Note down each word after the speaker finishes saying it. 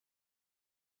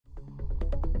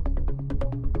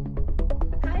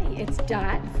it's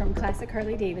Dot from Classic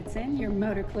Harley-Davidson, your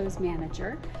MotorClothes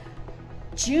manager.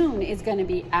 June is going to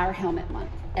be our helmet month,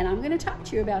 and I'm going to talk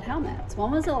to you about helmets. When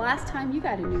was the last time you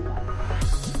got a new one?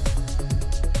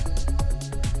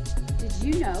 Did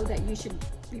you know that you should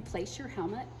replace your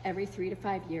helmet every 3 to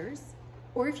 5 years?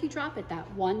 Or if you drop it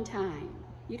that one time,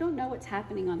 you don't know what's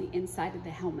happening on the inside of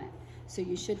the helmet, so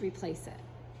you should replace it.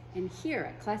 And here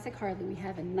at Classic Harley, we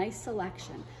have a nice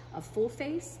selection of full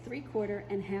face, 3/4,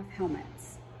 and half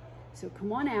helmets. So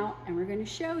come on out and we're going to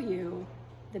show you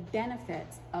the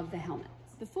benefits of the helmets.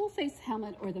 The full face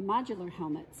helmet or the modular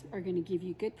helmets are going to give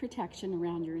you good protection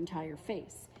around your entire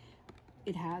face.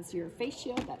 It has your face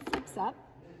shield that flips up,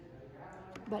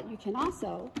 but you can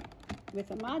also, with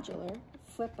a modular,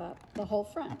 flip up the whole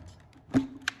front.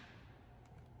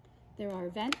 There are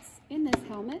vents in this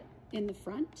helmet in the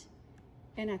front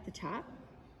and at the top.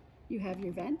 You have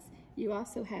your vents. You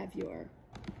also have your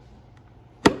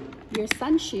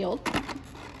sun shield.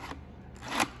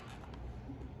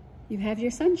 You have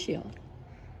your sun shield.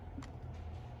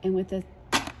 And with the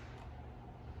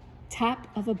tap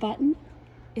of a button,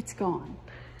 it's gone.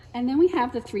 And then we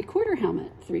have the 3/4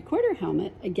 helmet. 3/4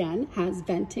 helmet, again, has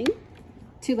venting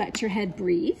to let your head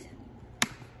breathe.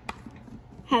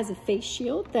 Has a face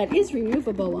shield that is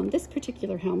removable on this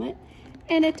particular helmet,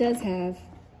 and it does have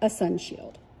a sun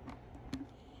shield.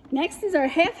 Next is our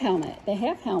half helmet. The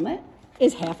half helmet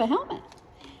is half a helmet.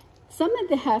 Some of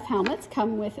the half helmets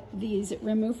come with these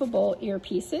removable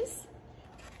earpieces,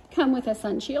 come with a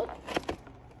sun shield,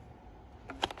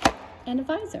 and a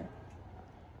visor.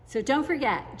 So don't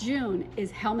forget, June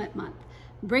is helmet month.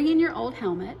 Bring in your old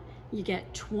helmet. You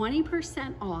get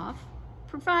 20% off,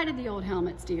 provided the old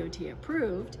helmet's DOT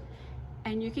approved,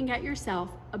 and you can get yourself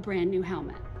a brand new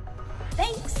helmet.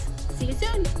 Thanks. See you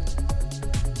soon.